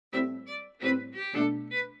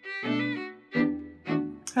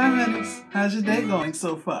Hi, honeys. How's your day going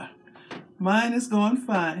so far? Mine is going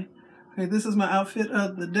fine. Okay, this is my outfit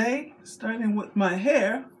of the day, starting with my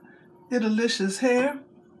hair. Itylicious hair.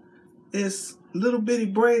 It's little bitty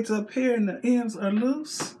braids up here and the ends are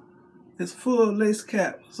loose. It's full lace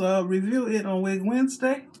cap. So I'll review it on Wig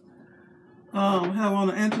Wednesday. Have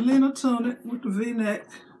on an Angelina tunic with the V-neck.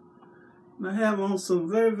 And I have on some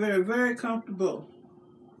very comfortable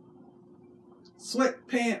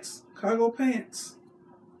sweatpants, cargo pants.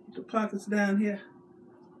 The pockets down here.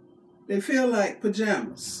 They feel like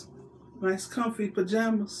pajamas. Nice comfy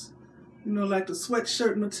pajamas. You know, like the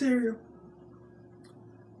sweatshirt material.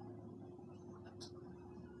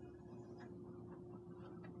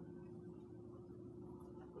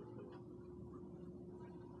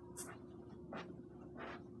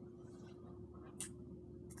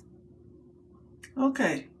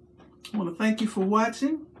 Okay. I want to thank you for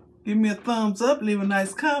watching. Give me a thumbs up, leave a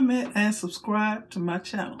nice comment, and subscribe to my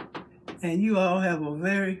channel. And you all have a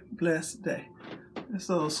very blessed day.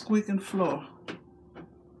 This old squeaking floor.